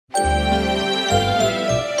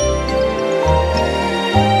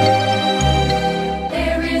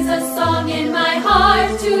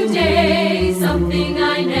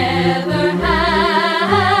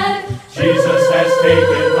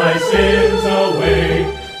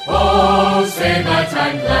away. Oh, say that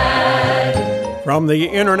I'm glad. From the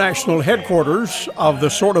international headquarters of the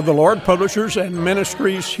Sword of the Lord Publishers and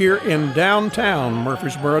Ministries here in downtown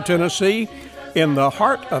Murfreesboro, Tennessee, in the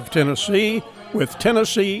heart of Tennessee, with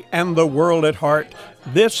Tennessee and the world at heart,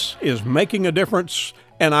 this is Making a Difference,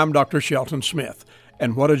 and I'm Dr. Shelton Smith.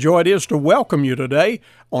 And what a joy it is to welcome you today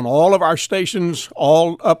on all of our stations,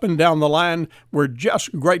 all up and down the line. We're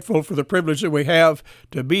just grateful for the privilege that we have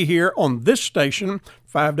to be here on this station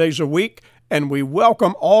 5 days a week, and we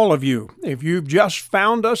welcome all of you. If you've just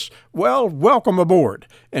found us, well, welcome aboard.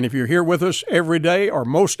 And if you're here with us every day or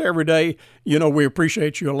most every day, you know we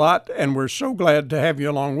appreciate you a lot, and we're so glad to have you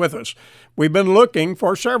along with us. We've been looking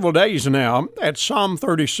for several days now at Psalm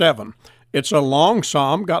 37. It's a long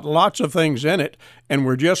psalm, got lots of things in it, and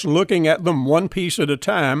we're just looking at them one piece at a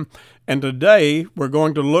time. And today we're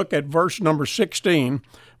going to look at verse number 16,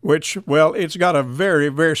 which, well, it's got a very,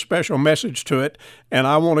 very special message to it, and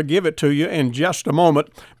I want to give it to you in just a moment.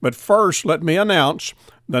 But first, let me announce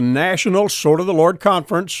the National Sword of the Lord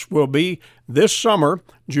Conference will be this summer,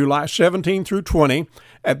 July 17 through 20,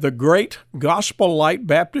 at the Great Gospel Light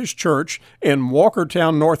Baptist Church in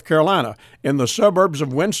Walkertown, North Carolina, in the suburbs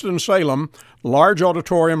of Winston-Salem. Large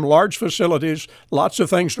auditorium, large facilities, lots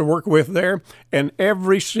of things to work with there, and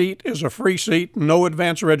every seat is a free seat, no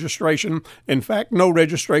advance registration, in fact, no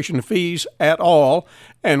registration fees at all,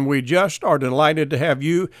 and we just are delighted to have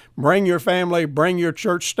you. Bring your family, bring your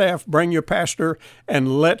church staff, bring your pastor,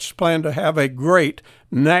 and let's plan to have a great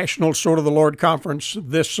National Sword of the Lord Conference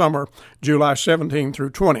this summer, July 17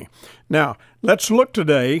 through 20. Now, let's look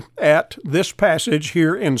today at this passage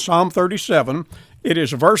here in Psalm 37. It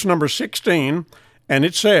is verse number 16, and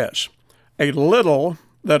it says, "A little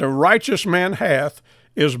that a righteous man hath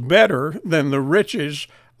is better than the riches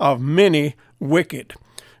of many wicked."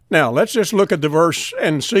 Now, let's just look at the verse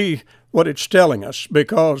and see what it's telling us,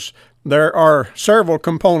 because there are several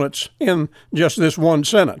components in just this one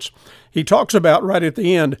sentence. He talks about, right at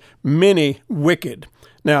the end, many wicked.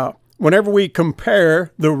 Now, whenever we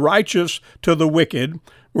compare the righteous to the wicked,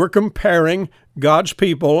 we're comparing God's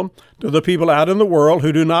people to the people out in the world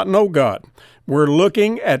who do not know God. We're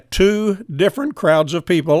looking at two different crowds of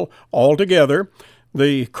people altogether.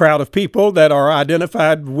 The crowd of people that are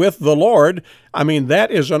identified with the Lord, I mean,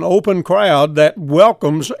 that is an open crowd that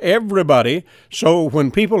welcomes everybody. So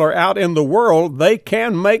when people are out in the world, they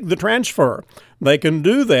can make the transfer. They can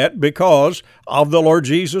do that because of the Lord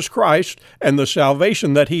Jesus Christ and the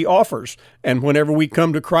salvation that He offers. And whenever we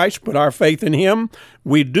come to Christ, put our faith in Him,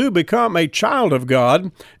 we do become a child of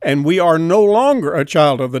God, and we are no longer a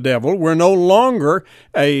child of the devil. We're no longer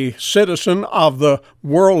a citizen of the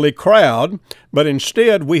worldly crowd, but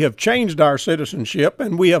instead we have changed our citizenship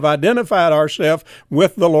and we have identified ourselves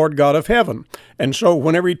with the Lord God of heaven. And so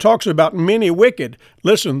whenever He talks about many wicked,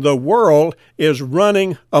 listen, the world is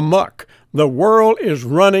running amok. The world is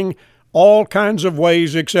running all kinds of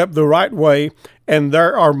ways except the right way, and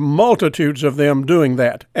there are multitudes of them doing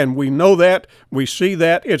that. And we know that, we see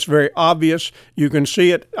that, it's very obvious. You can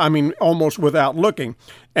see it, almost without looking.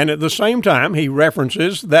 And at the same time, he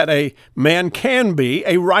references that a man can be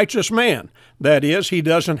a righteous man. That is, he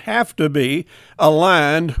doesn't have to be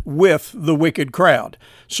aligned with the wicked crowd.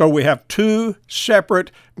 So we have two separate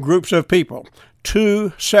groups of people,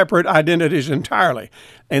 two separate identities entirely.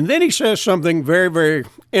 And then he says something very, very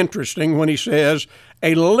interesting when he says,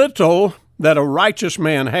 "A little that a righteous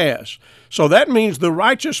man has." So that means the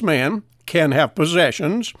righteous man can have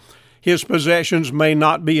possessions. His possessions may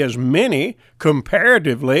not be as many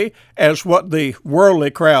comparatively as what the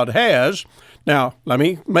worldly crowd has. Now, let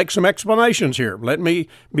me make some explanations here. Let me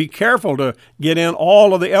be careful to get in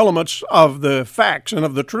all of the elements of the facts and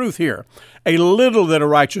of the truth here. A little that a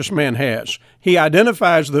righteous man has. He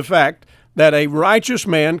identifies the fact that a righteous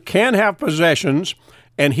man can have possessions,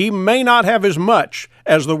 and he may not have as much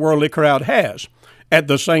as the worldly crowd has. At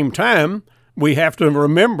the same time, we have to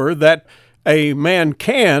remember that a man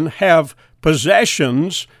can have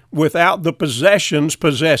possessions without the possessions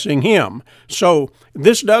possessing him. So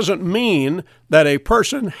this doesn't mean that a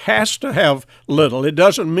person has to have little. It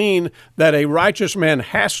doesn't mean that a righteous man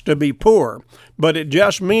has to be poor, but it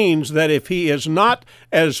just means that if he is not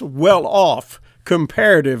as well off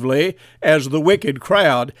comparatively as the wicked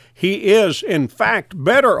crowd, he is in fact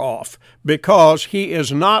better off because he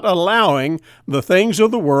is not allowing the things of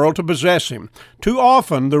the world to possess him. Too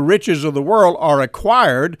often the riches of the world are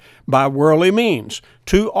acquired by worldly means.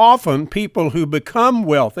 Too often people who become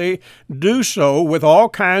wealthy do so with all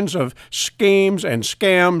kinds of schemes and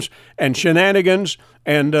scams and shenanigans,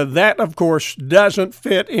 and that of course doesn't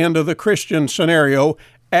fit into the Christian scenario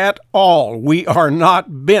at all. We are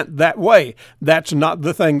not bent that way. That's not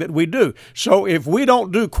the thing that we do. So if we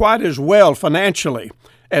don't do quite as well financially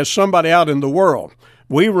as somebody out in the world,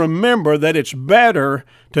 we remember that it's better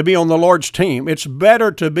to be on the Lord's team. It's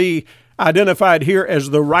better to be identified here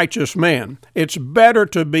as the righteous man. It's better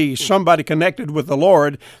to be somebody connected with the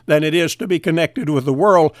Lord than it is to be connected with the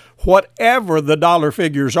world, whatever the dollar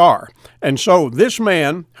figures are. And so this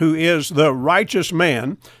man, who is the righteous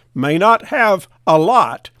man, may not have a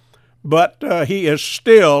lot, but he is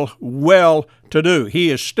still well-to-do.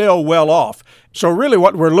 He is still well off. So really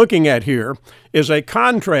what we're looking at here is a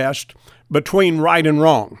contrast between right and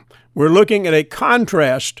wrong. We're looking at a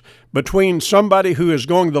contrast between somebody who is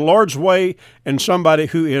going the Lord's way and somebody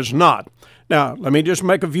who is not. Now, let me just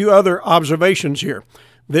make a few other observations here.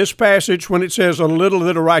 This passage, when it says a little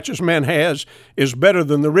that a righteous man has is better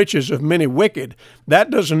than the riches of many wicked, that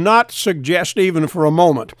does not suggest even for a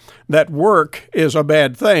moment that work is a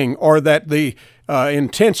bad thing or that the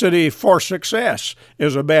intensity for success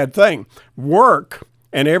is a bad thing. Work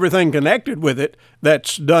and everything connected with it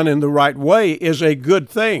that's done in the right way is a good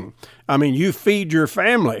thing. I mean, you feed your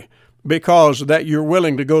family because that you're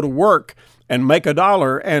willing to go to work and make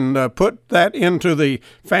 $1 and put that into the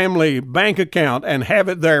family bank account and have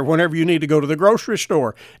it there whenever you need to go to the grocery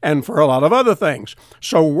store and for a lot of other things.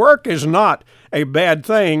 So work is not a bad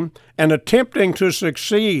thing, and attempting to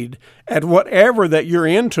succeed at whatever that you're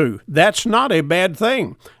into, that's not a bad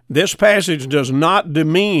thing. This passage does not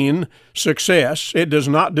demean success. It does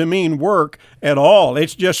not demean work at all.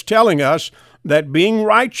 It's just telling us that being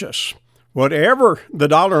righteous, whatever the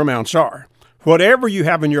dollar amounts are, whatever you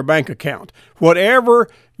have in your bank account, whatever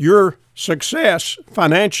your success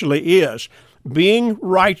financially is, being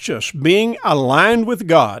righteous, being aligned with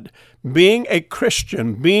God, being a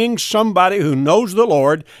Christian, being somebody who knows the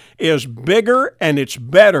Lord is bigger and it's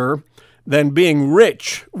better than being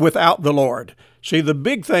rich without the Lord. See, the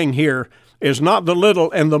big thing here is not the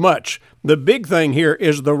little and the much. The big thing here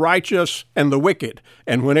is the righteous and the wicked.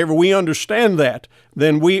 And whenever we understand that,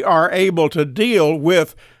 then we are able to deal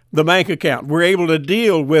with the bank account. We're able to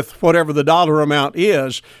deal with whatever the dollar amount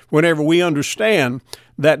is whenever we understand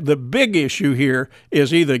that the big issue here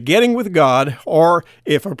is either getting with God or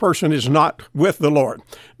if a person is not with the Lord.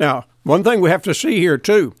 Now, one thing we have to see here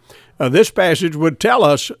too, this passage would tell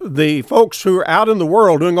us the folks who are out in the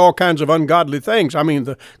world doing all kinds of ungodly things. I mean,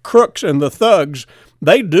 the crooks and the thugs,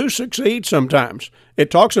 they do succeed sometimes. It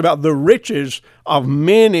talks about the riches of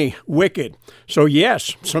many wicked. So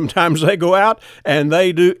yes, sometimes they go out and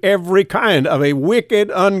they do every kind of a wicked,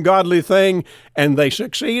 ungodly thing, and they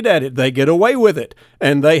succeed at it. They get away with it,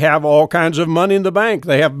 and they have all kinds of money in the bank.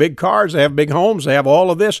 They have big cars, they have big homes, they have all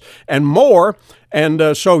of this and more.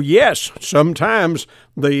 And so yes, sometimes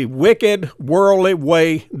the wicked, worldly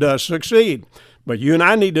way does succeed. But you and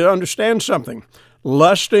I need to understand something.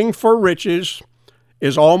 Lusting for riches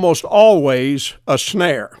is almost always a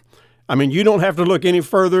snare. I mean, you don't have to look any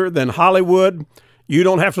further than Hollywood. You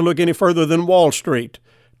don't have to look any further than Wall Street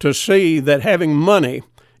to see that having money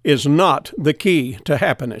is not the key to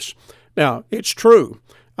happiness. Now, it's true.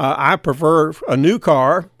 I prefer a new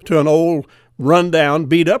car to an old, run-down,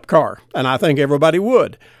 beat-up car, and I think everybody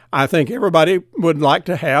would. I think everybody would like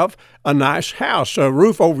to have a nice house, a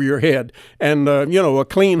roof over your head, and, a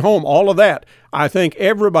clean home, all of that. I think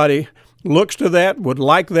everybody looks to that, would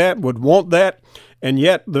like that, would want that. And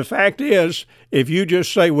yet the fact is, if you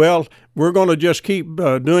just say, well, we're going to just keep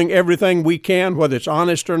doing everything we can, whether it's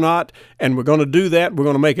honest or not, and we're going to do that, we're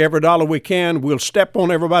going to make every dollar we can, we'll step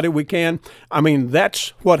on everybody we can. I mean, that's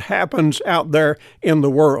what happens out there in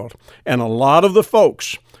the world. And a lot of the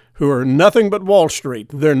folks who are nothing but Wall Street,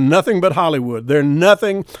 they're nothing but Hollywood, they're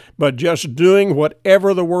nothing but just doing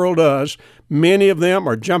whatever the world does. Many of them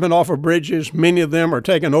are jumping off of bridges, many of them are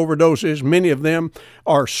taking overdoses, many of them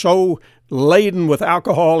are so laden with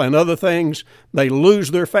alcohol and other things, they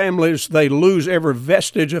lose their families, they lose every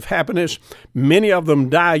vestige of happiness. Many of them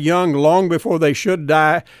die young, long before they should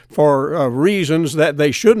die, for reasons that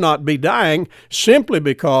they should not be dying, simply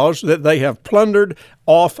because that they have plundered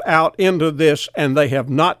off out into this and they have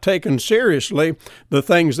not taken seriously the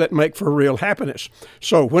things that make for real happiness.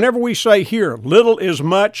 So whenever we say here, little is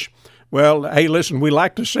much, well, hey, listen, we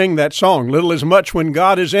like to sing that song, little is much when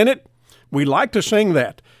God is in it. We like to sing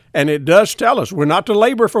that. And it does tell us we're not to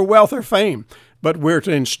labor for wealth or fame, but we're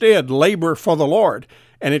to instead labor for the Lord.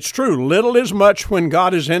 And it's true, little is much when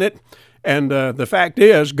God is in it. And the fact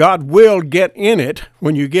is, God will get in it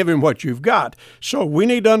when you give Him what you've got. So we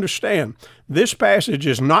need to understand this passage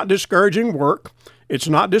is not discouraging work. It's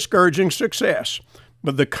not discouraging success.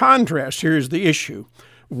 But the contrast here is the issue.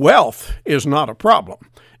 wealth is not a problem.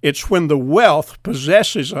 It's when the wealth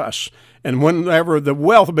possesses us, and whenever the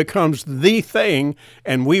wealth becomes the thing,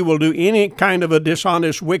 and we will do any kind of a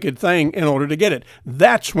dishonest, wicked thing in order to get it,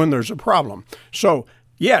 that's when there's a problem. So,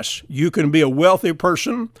 yes, you can be a wealthy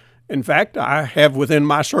person. In fact, I have within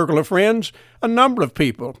my circle of friends a number of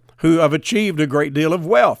people who have achieved a great deal of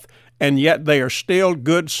wealth, and yet they are still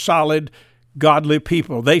good, solid, godly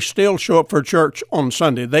people. They still show up for church on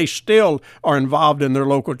Sunday. They still are involved in their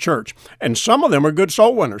local church. And some of them are good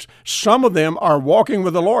soul winners. Some of them are walking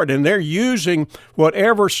with the Lord, and they're using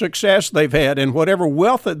whatever success they've had and whatever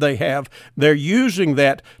wealth that they have, they're using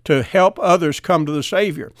that to help others come to the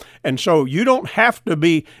Savior. And so you don't have to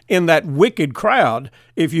be in that wicked crowd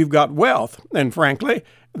if you've got wealth. And frankly,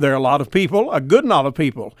 there are a lot of people, a good lot of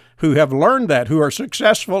people, who have learned that, who are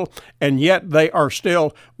successful, and yet they are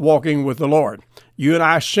still walking with the Lord. You and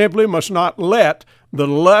I simply must not let the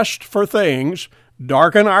lust for things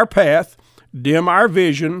darken our path, dim our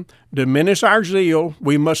vision, diminish our zeal.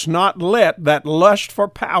 We must not let that lust for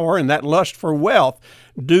power and that lust for wealth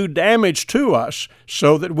do damage to us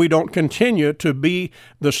so that we don't continue to be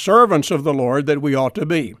the servants of the Lord that we ought to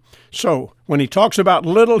be. So when he talks about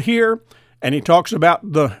little here, and he talks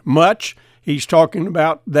about the much, he's talking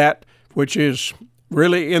about that which is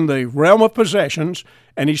really in the realm of possessions,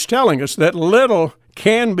 and he's telling us that little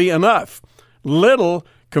can be enough. Little,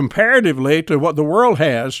 comparatively to what the world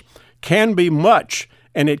has, can be much,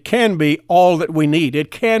 and it can be all that we need. It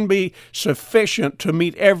can be sufficient to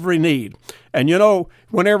meet every need. And you know,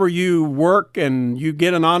 whenever you work and you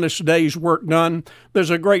get an honest day's work done, there's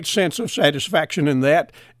a great sense of satisfaction in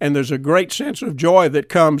that, and there's a great sense of joy that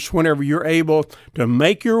comes whenever you're able to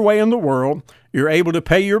make your way in the world, you're able to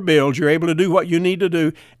pay your bills, you're able to do what you need to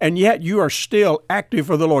do, and yet you are still active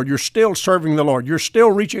for the Lord. You're still serving the Lord. You're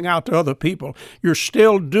still reaching out to other people. You're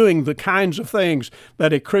still doing the kinds of things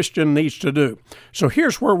that a Christian needs to do. So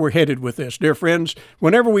here's where we're headed with this, dear friends.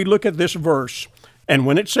 Whenever we look at this verse, and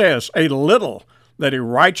when it says, a little that a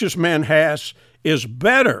righteous man has is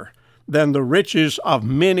better than the riches of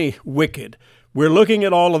many wicked. We're looking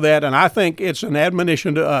at all of that, and I think it's an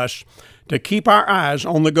admonition to us to keep our eyes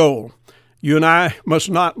on the goal. You and I must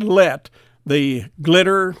not let the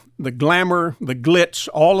glitter, the glamour, the glitz,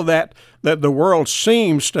 all of that the world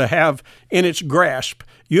seems to have in its grasp.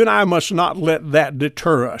 You and I must not let that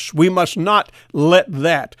deter us. We must not let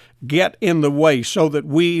that get in the way so that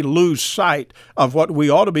we lose sight of what we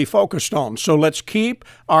ought to be focused on. So let's keep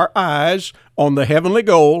our eyes on the heavenly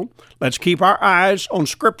goal. Let's keep our eyes on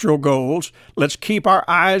scriptural goals. Let's keep our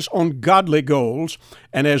eyes on godly goals.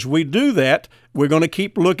 And as we do that, we're going to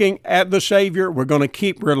keep looking at the Savior. We're going to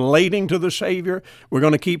keep relating to the Savior. We're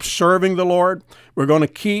going to keep serving the Lord. We're going to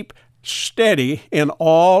keep steady in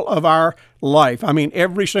all of our life. I mean,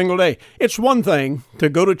 every single day. It's one thing to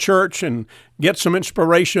go to church and get some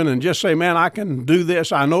inspiration and just say, man, I can do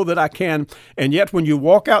this. I know that I can. And yet when you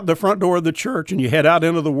walk out the front door of the church and you head out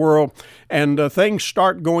into the world and things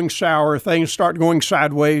start going sour, things start going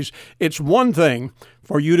sideways, it's one thing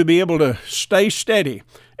for you to be able to stay steady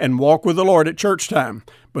and walk with the Lord at church time.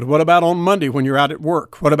 But what about on Monday when you're out at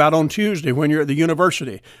work? What about on Tuesday when you're at the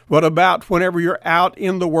university? What about whenever you're out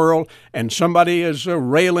in the world and somebody is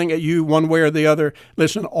railing at you one way or the other?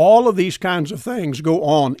 Listen, all of these kinds of things go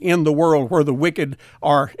on in the world where the wicked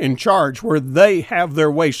are in charge, where they have their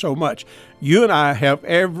way so much. You and I have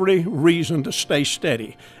every reason to stay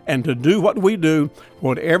steady and to do what we do,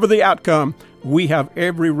 whatever the outcome. We have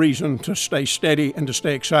every reason to stay steady and to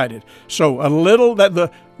stay excited. So a little that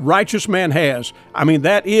the righteous man has, I mean,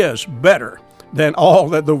 that is better than all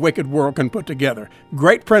that the wicked world can put together.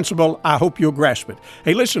 Great principle. I hope you'll grasp it.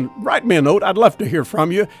 Hey, listen, write me a note. I'd love to hear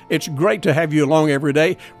from you. It's great to have you along every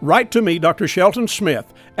day. Write to me, Dr. Shelton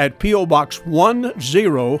Smith, at P.O. Box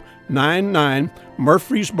 1099,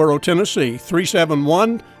 Murfreesboro, Tennessee,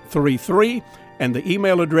 37133. And the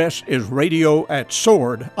email address is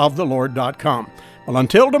radio@swordoftheLord.com. Well,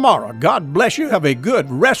 until tomorrow, God bless you. Have a good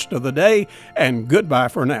rest of the day, and goodbye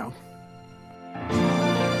for now.